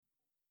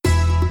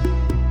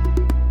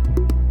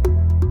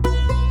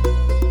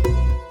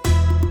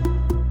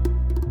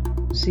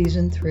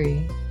Season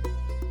 3,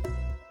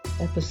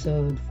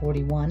 Episode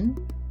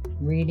 41,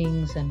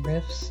 Readings and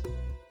Riffs,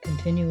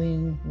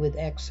 continuing with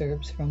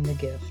excerpts from The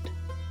Gift.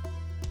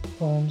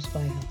 Poems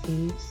by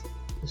Hafiz,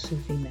 the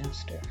Sufi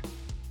master.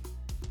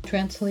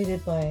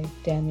 Translated by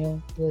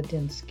Daniel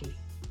Bladinsky.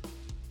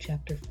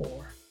 Chapter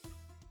 4.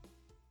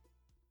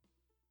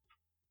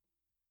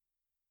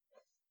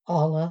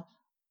 Allah,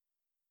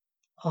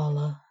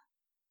 Allah,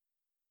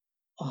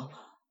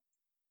 Allah.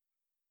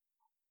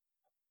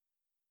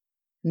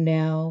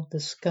 Now the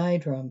sky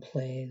drum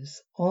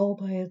plays all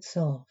by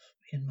itself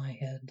in my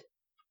head,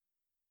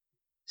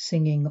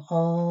 singing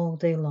all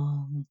day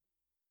long,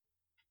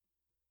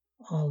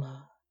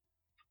 Allah,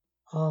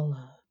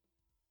 Allah,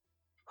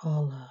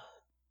 Allah.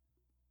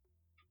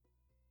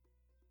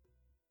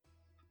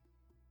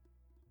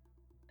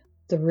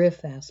 The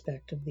riff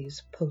aspect of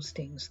these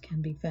postings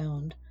can be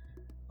found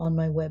on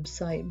my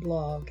website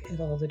blog at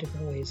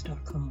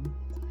allthedifferentways.com,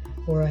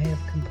 where I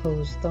have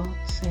composed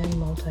thoughts and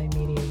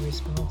multimedia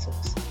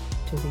responses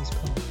to these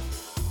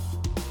poems.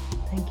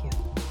 Thank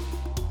you.